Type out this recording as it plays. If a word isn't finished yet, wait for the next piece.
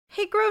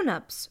Hey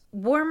grown-ups,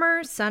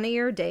 warmer,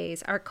 sunnier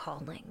days are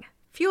calling.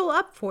 Fuel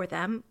up for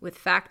them with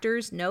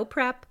Factor's no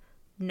prep,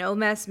 no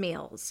mess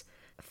meals.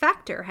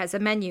 Factor has a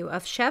menu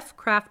of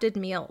chef-crafted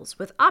meals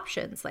with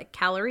options like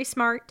Calorie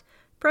Smart,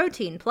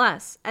 Protein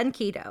Plus, and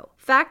Keto.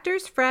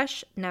 Factor's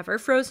fresh, never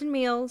frozen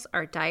meals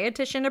are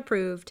dietitian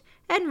approved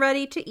and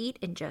ready to eat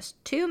in just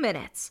 2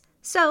 minutes.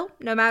 So,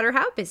 no matter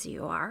how busy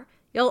you are,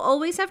 you'll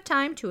always have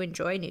time to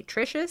enjoy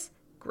nutritious,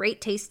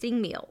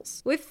 great-tasting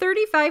meals. With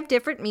 35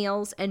 different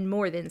meals and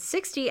more than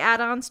 60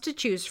 add-ons to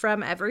choose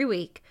from every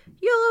week,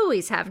 you'll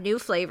always have new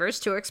flavors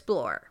to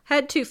explore.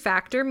 Head to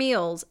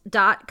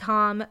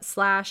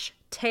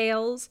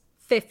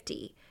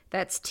factormeals.com/tales50.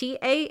 That's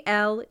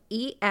TALES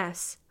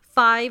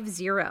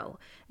 50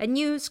 and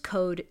use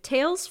code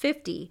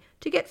TALES50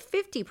 to get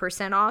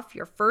 50% off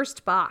your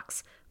first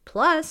box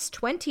plus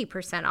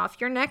 20%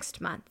 off your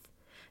next month.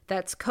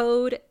 That's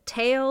code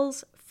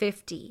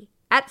TALES50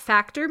 at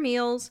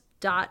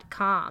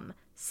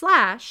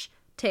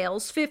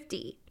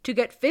factormeals.com/tales50 to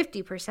get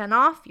 50%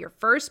 off your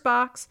first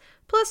box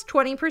plus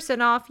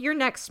 20% off your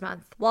next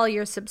month while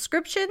your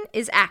subscription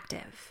is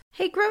active.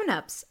 Hey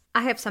grown-ups,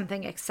 I have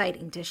something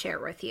exciting to share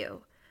with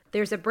you.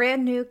 There's a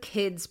brand new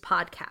kids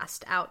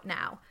podcast out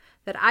now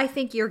that I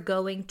think you're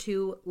going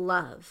to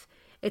love.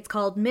 It's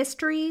called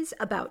Mysteries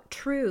About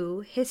True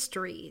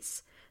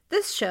Histories.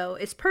 This show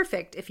is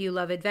perfect if you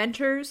love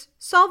adventures,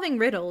 solving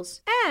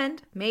riddles,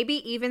 and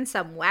maybe even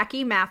some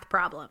wacky math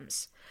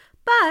problems.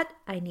 But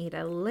I need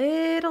a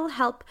little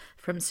help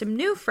from some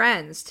new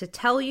friends to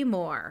tell you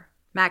more.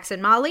 Max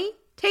and Molly,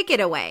 take it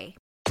away.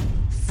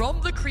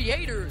 From the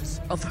creators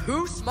of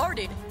Who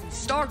Smarted,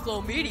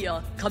 Starglow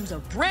Media, comes a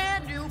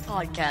brand new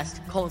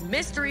podcast called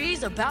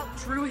Mysteries About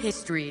True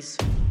Histories.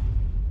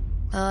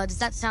 Does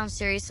that sound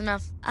serious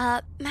enough?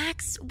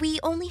 Max, we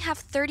only have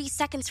 30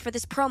 seconds for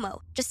this promo.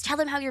 Just tell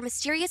them how your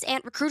mysterious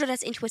aunt recruited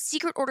us into a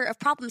secret order of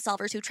problem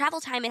solvers who travel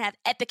time and have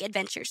epic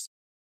adventures.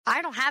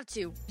 I don't have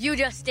to. You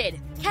just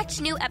did. Catch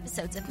new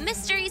episodes of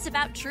Mysteries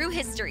About True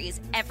Histories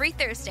every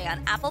Thursday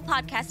on Apple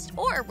Podcasts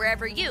or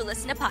wherever you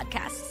listen to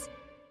podcasts.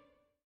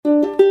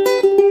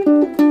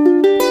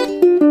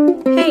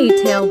 Hey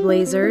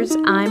Tailblazers,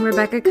 I'm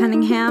Rebecca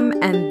Cunningham,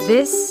 and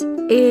this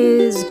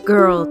is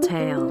Girl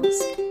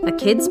Tales, a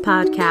kids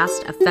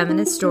podcast of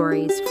feminist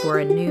stories for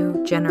a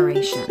new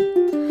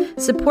generation.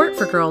 Support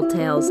for Girl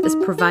Tales is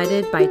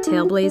provided by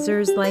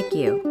Tailblazers like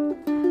you.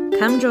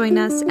 Come join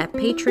us at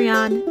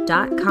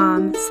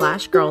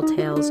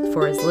patreon.com/girltales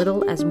for as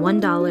little as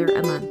 $1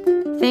 a month.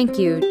 Thank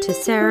you to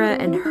Sarah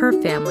and her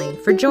family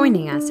for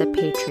joining us at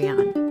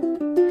Patreon.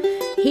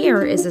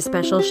 Here is a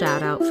special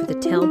shout out for the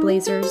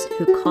Tailblazers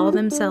who call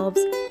themselves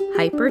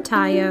Hyper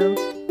Tayo,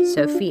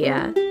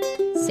 Sophia,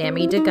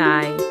 Sammy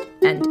DeGuy,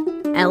 and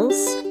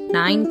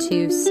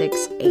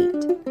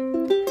Else9268.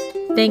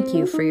 Thank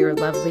you for your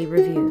lovely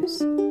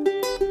reviews.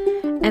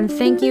 And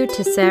thank you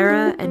to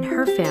Sarah and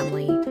her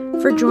family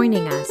for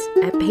joining us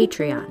at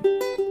Patreon.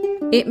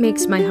 It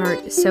makes my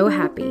heart so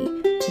happy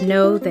to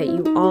know that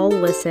you all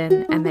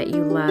listen and that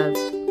you love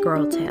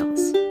Girl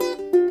Tales.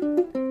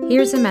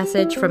 Here's a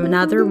message from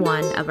another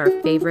one of our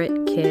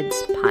favorite kids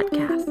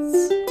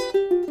podcasts.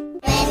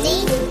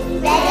 Ready,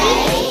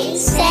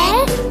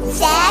 set,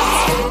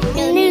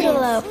 Noodle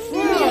Loaf.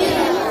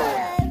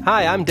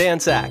 Hi, I'm Dan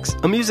Sachs,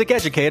 a music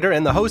educator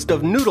and the host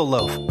of Noodle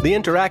Loaf, the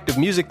interactive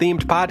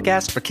music-themed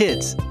podcast for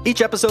kids.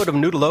 Each episode of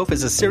Noodle Loaf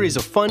is a series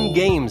of fun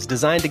games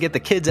designed to get the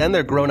kids and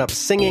their grown-ups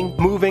singing,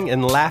 moving,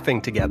 and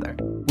laughing together.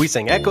 We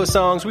sing echo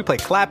songs, we play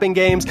clapping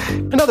games,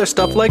 and other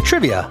stuff like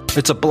trivia.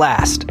 It's a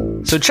blast.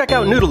 So check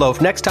out Noodle Loaf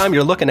next time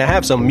you're looking to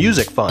have some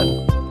music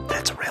fun.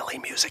 That's really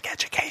music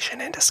education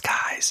in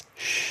disguise.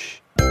 Shh,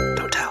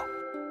 don't tell.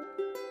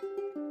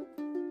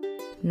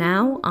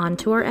 Now, on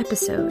to our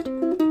episode.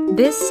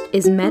 This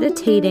is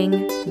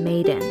Meditating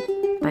Maiden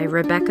by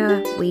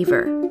Rebecca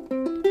Weaver.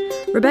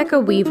 Rebecca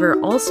Weaver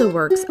also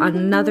works on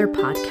another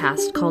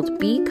podcast called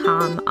Be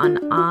Calm on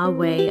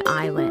Ahway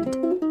Island.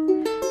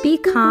 Be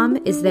Calm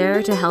is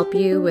there to help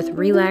you with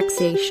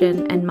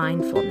relaxation and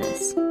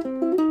mindfulness.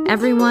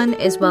 Everyone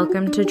is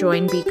welcome to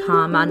join Be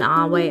Calm on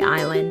Ahway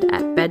Island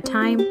at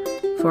bedtime,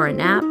 for a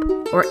nap,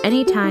 or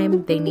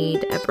anytime they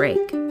need a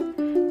break.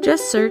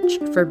 Just search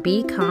for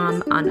Be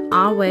Calm on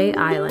Ahway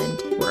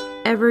Island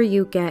wherever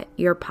you get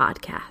your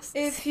podcasts.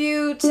 If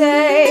you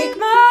take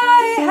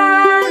my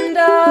hand,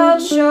 I'll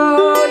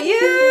show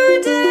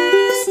you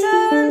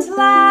distant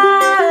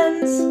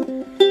lands.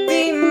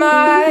 Be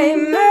my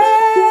mate.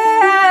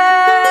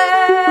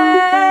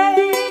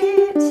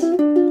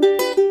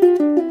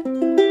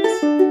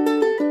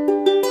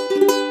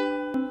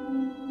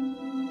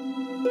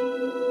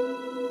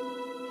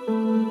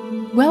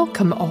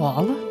 Welcome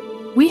all.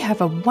 We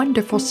have a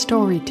wonderful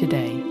story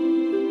today.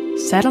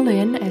 Settle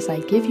in as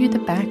I give you the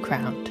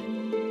background.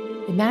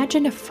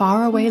 Imagine a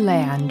faraway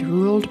land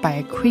ruled by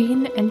a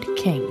queen and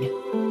king.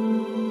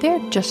 They're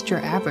just your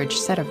average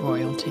set of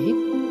royalty.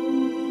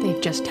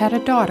 They've just had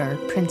a daughter,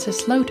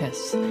 Princess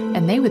Lotus,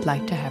 and they would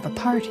like to have a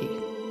party.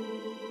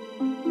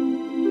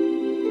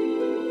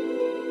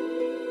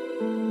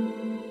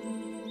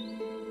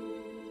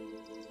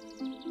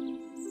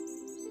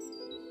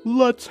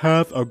 Let's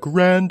have a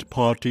grand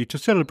party to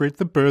celebrate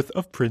the birth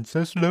of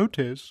Princess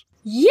Lotus.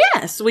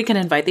 Yes, we can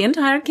invite the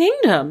entire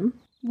kingdom.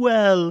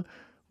 Well,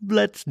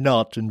 let's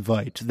not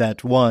invite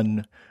that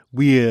one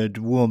weird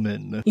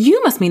woman.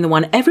 You must mean the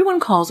one everyone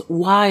calls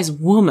Wise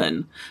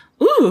Woman.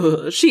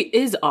 Ooh, she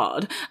is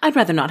odd. I'd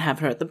rather not have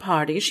her at the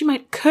party. She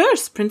might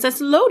curse Princess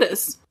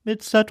Lotus.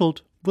 It's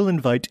settled. We'll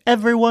invite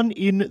everyone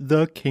in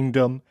the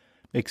kingdom,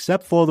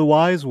 except for the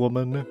wise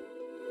woman.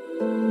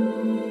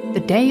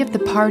 The day of the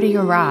party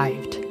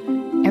arrived.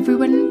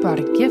 Everyone brought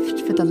a gift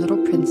for the little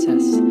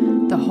princess.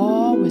 The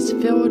hall was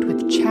filled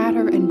with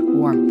chatter and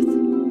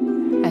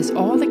warmth. As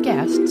all the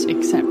guests,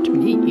 except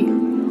me,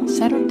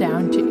 settled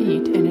down to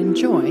eat and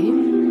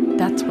enjoy,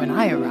 that's when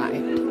I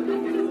arrived.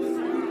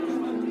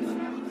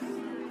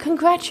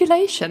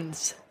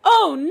 Congratulations!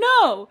 Oh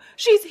no!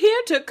 She's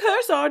here to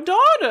curse our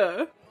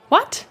daughter!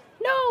 What?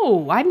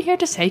 No, I'm here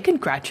to say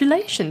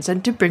congratulations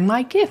and to bring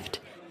my gift.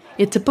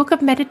 It's a book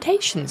of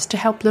meditations to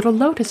help little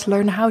Lotus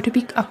learn how to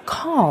be a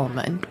calm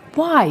and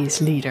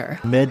wise leader.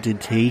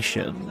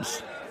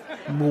 Meditations?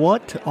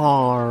 What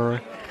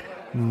are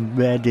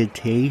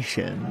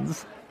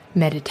meditations?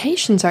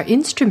 Meditations are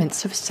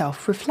instruments of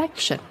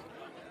self-reflection.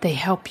 They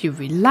help you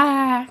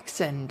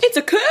relax and... It's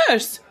a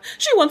curse!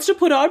 She wants to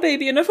put our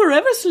baby in a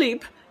forever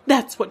sleep.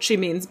 That's what she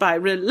means by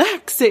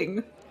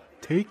relaxing.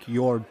 Take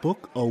your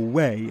book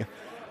away.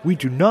 We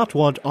do not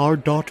want our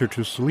daughter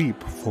to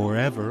sleep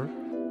forever.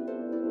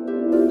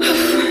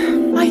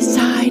 I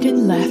sighed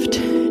and left,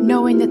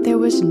 knowing that there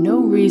was no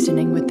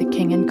reasoning with the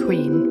king and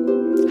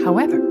queen.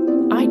 However,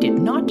 I did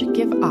not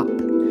give up.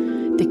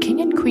 The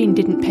king and queen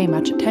didn't pay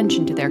much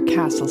attention to their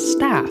castle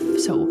staff,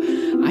 so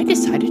I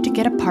decided to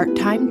get a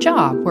part-time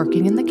job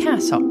working in the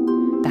castle.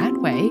 That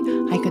way,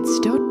 I could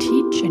still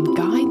teach and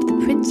guide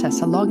the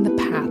princess along the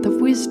path of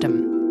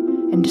wisdom.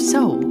 And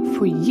so,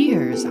 for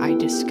years, I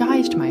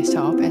disguised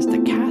myself as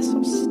the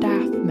castle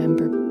staff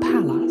member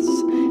Pallas,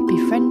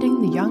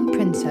 befriending the young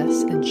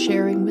princess and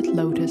sharing with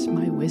Lotus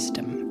my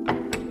wisdom.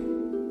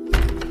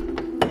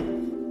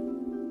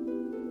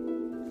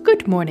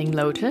 Good morning,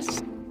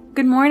 Lotus.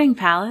 Good morning,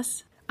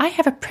 Pallas. I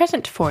have a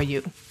present for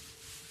you.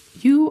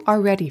 You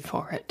are ready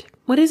for it.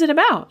 What is it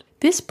about?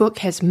 This book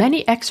has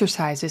many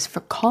exercises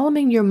for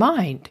calming your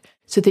mind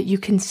so that you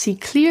can see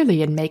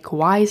clearly and make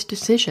wise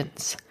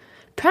decisions.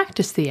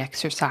 Practice the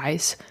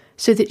exercise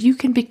so that you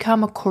can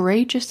become a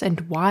courageous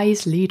and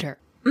wise leader.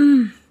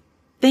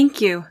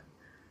 Thank you.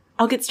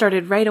 I'll get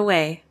started right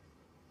away.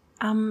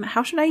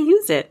 How should I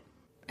use it?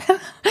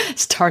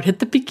 Start at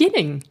the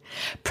beginning.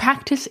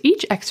 Practice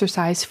each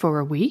exercise for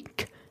a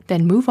week,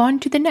 then move on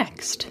to the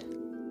next.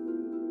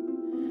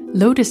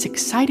 Lotus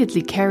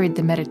excitedly carried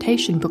the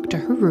meditation book to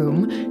her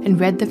room and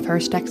read the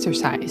first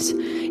exercise.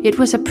 It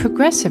was a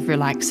progressive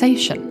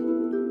relaxation.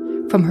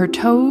 From her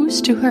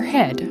toes to her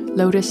head,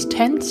 Lotus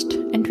tensed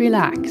and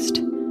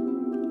relaxed.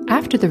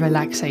 After the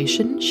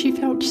relaxation, she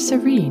felt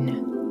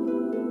serene.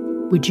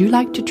 Would you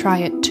like to try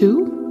it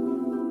too?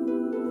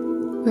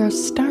 We'll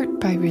start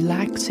by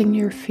relaxing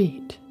your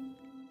feet.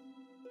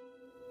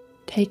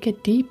 Take a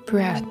deep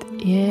breath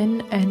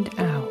in and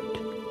out.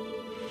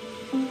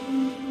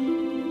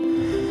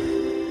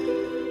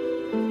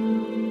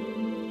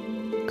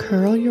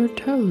 Curl your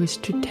toes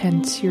to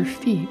tense your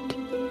feet.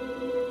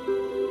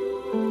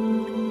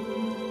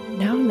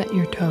 Now let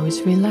your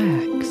toes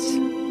relax.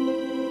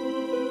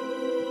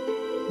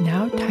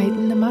 Now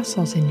tighten the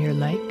muscles in your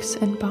legs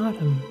and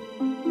bottom.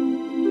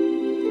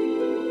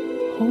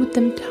 Hold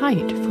them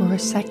tight for a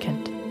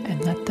second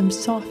and let them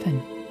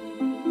soften.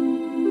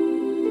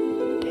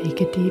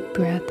 Take a deep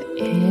breath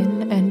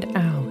in and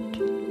out.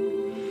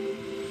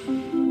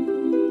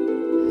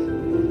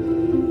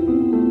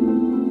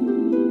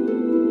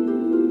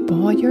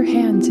 Ball your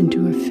hands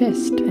into a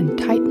fist and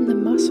tighten the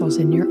muscles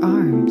in your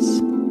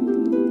arms.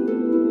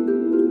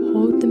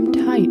 Hold them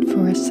tight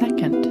for a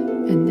second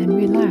and then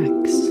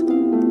relax,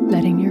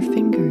 letting your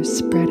fingers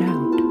spread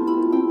out.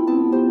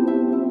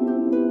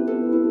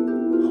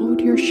 Hold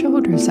your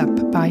shoulders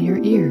up by your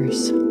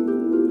ears.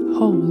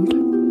 Hold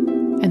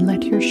and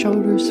let your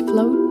shoulders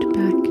float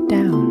back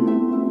down.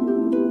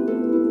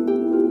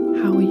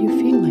 How are you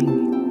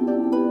feeling?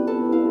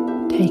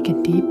 Take a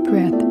deep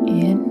breath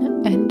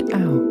in and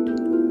out.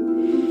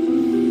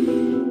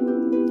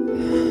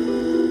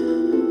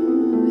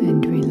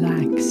 And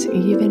relax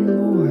even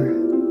more.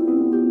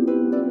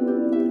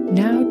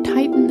 Now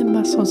tighten the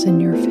muscles in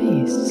your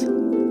face.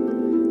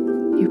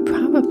 You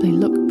probably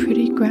look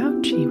pretty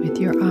grouchy with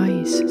your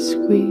eyes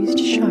squeezed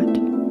shut,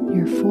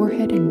 your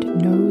forehead and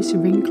nose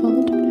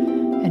wrinkled,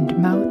 and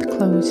mouth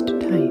closed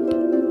tight.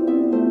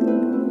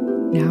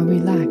 Now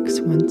relax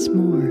once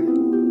more.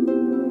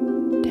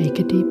 Take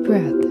a deep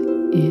breath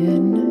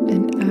in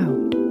and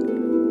out.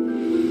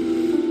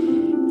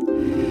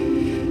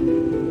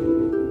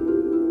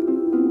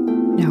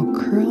 Now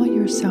curl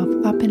yourself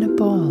up in a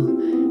ball,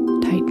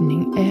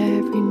 tightening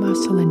every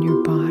muscle in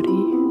your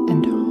body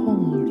and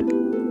hold.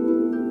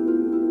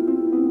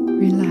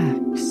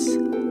 Relax,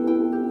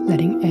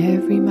 letting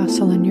every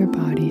muscle in your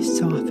body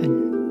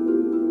soften.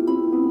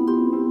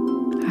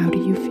 How do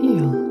you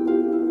feel?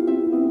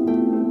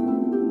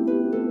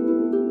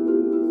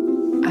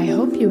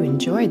 you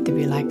enjoyed the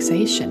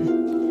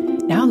relaxation.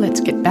 Now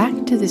let's get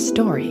back to the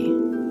story.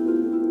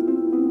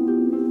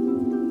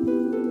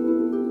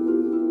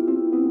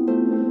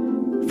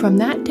 From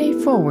that day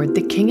forward,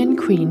 the king and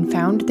queen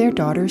found their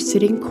daughter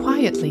sitting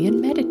quietly and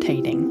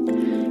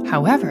meditating.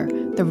 However,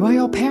 the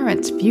royal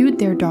parents viewed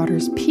their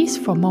daughter's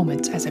peaceful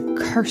moments as a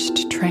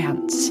cursed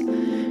trance.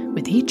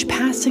 With each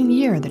passing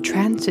year, the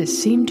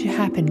trances seemed to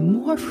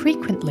happen more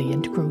frequently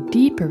and grow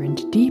deeper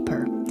and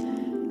deeper.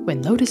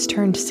 When Lotus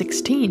turned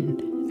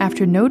 16,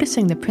 after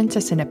noticing the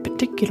princess in a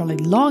particularly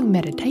long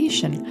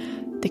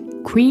meditation, the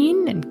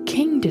queen and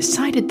king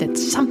decided that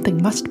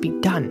something must be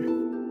done.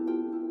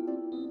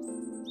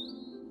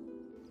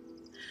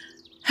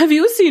 Have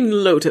you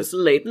seen Lotus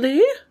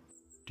lately?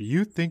 Do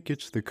you think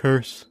it's the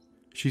curse?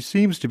 She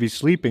seems to be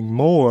sleeping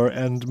more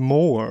and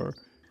more.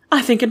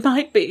 I think it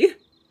might be.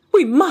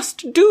 We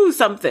must do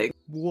something.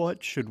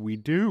 What should we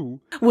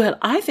do? Well,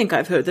 I think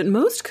I've heard that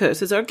most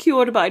curses are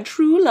cured by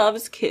true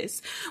love's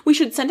kiss. We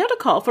should send out a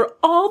call for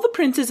all the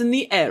princes in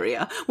the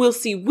area. We'll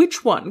see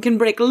which one can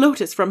break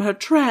Lotus from her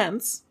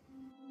trance.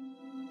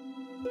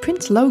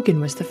 Prince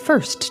Logan was the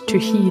first to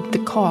heed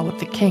the call of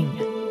the king.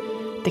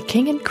 The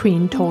king and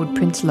queen told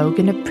Prince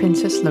Logan of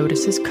Princess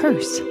Lotus's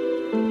curse.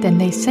 Then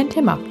they sent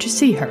him up to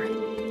see her.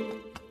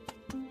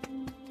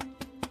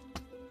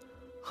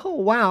 Oh,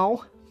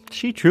 wow.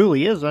 She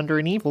truly is under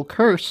an evil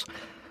curse.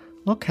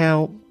 Look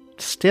how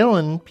still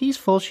and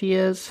peaceful she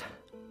is.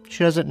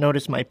 She doesn't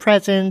notice my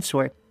presence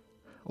or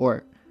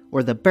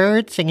the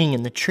bird singing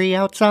in the tree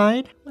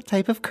outside. What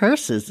type of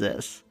curse is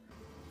this?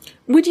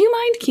 Would you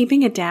mind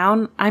keeping it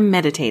down? I'm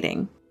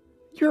meditating.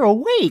 You're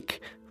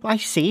awake. I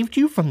saved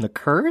you from the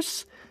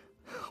curse?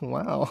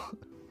 Wow.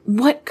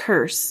 What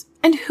curse?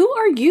 And who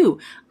are you?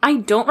 I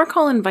don't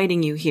recall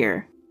inviting you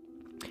here.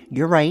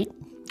 You're right.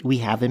 We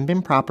haven't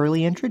been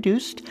properly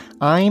introduced.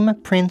 I'm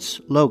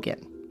Prince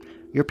Logan.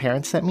 Your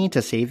parents sent me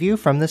to save you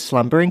from this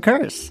slumbering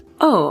curse.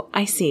 Oh,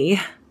 I see.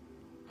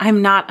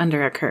 I'm not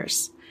under a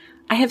curse.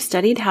 I have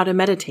studied how to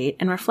meditate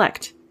and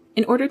reflect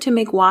in order to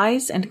make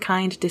wise and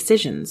kind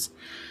decisions.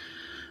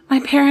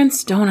 My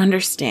parents don't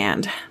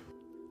understand.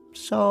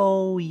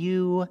 So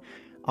you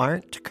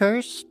aren't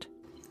cursed?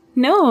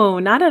 No,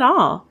 not at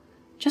all.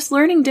 Just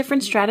learning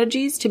different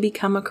strategies to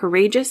become a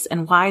courageous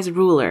and wise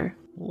ruler.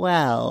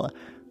 Well,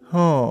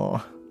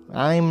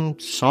 I'm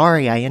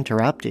sorry I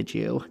interrupted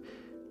you.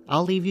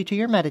 I'll leave you to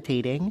your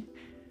meditating.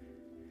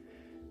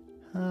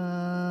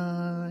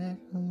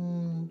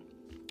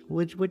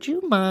 Would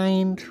you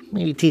mind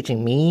maybe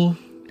teaching me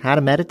how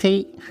to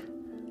meditate?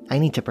 I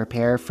need to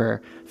prepare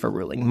for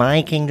ruling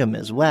my kingdom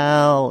as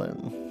well.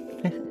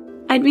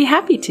 I'd be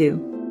happy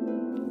to.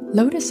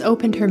 Lotus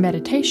opened her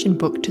meditation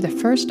book to the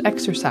first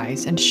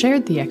exercise and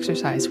shared the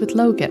exercise with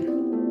Logan.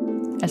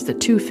 As the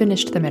two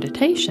finished the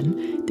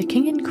meditation, the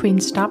king and queen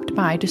stopped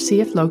by to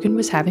see if Logan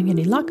was having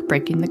any luck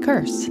breaking the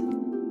curse.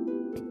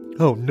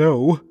 Oh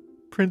no,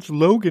 Prince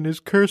Logan is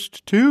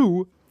cursed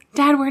too.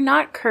 Dad, we're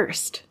not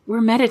cursed.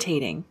 We're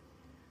meditating.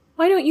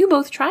 Why don't you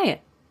both try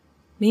it?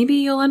 Maybe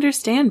you'll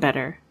understand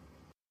better.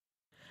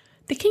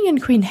 The king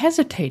and queen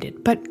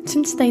hesitated, but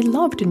since they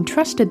loved and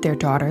trusted their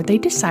daughter, they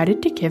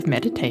decided to give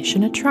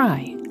meditation a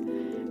try.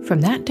 From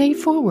that day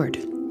forward,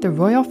 the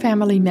royal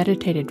family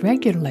meditated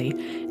regularly,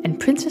 and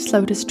Princess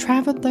Lotus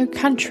traveled their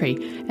country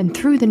and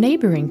through the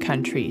neighboring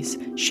countries,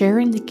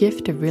 sharing the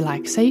gift of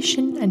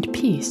relaxation and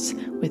peace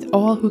with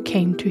all who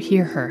came to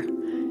hear her.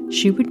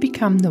 She would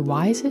become the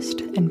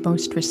wisest and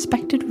most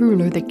respected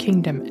ruler the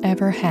kingdom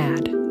ever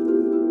had.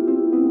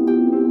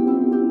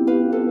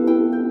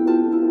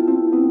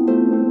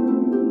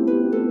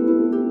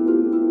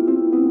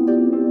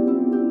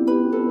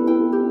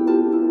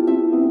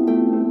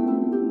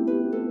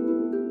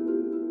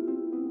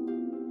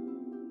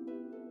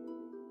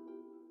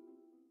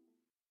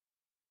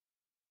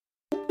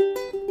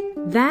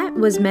 That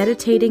was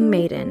Meditating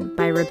Maiden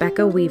by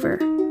Rebecca Weaver,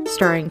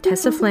 starring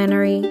Tessa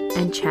Flannery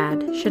and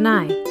Chad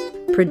Shania.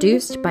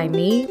 Produced by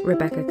me,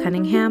 Rebecca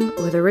Cunningham,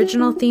 with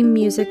original theme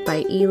music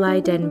by Eli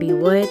Denby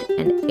Wood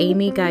and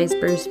Amy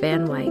Geisbers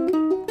Van Wyck.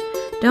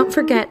 Don't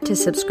forget to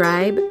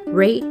subscribe,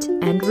 rate,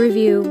 and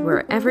review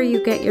wherever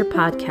you get your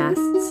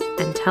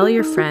podcasts, and tell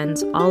your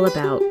friends all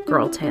about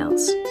Girl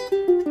Tales.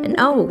 And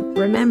oh,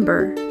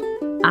 remember,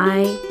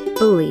 I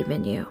believe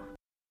in you.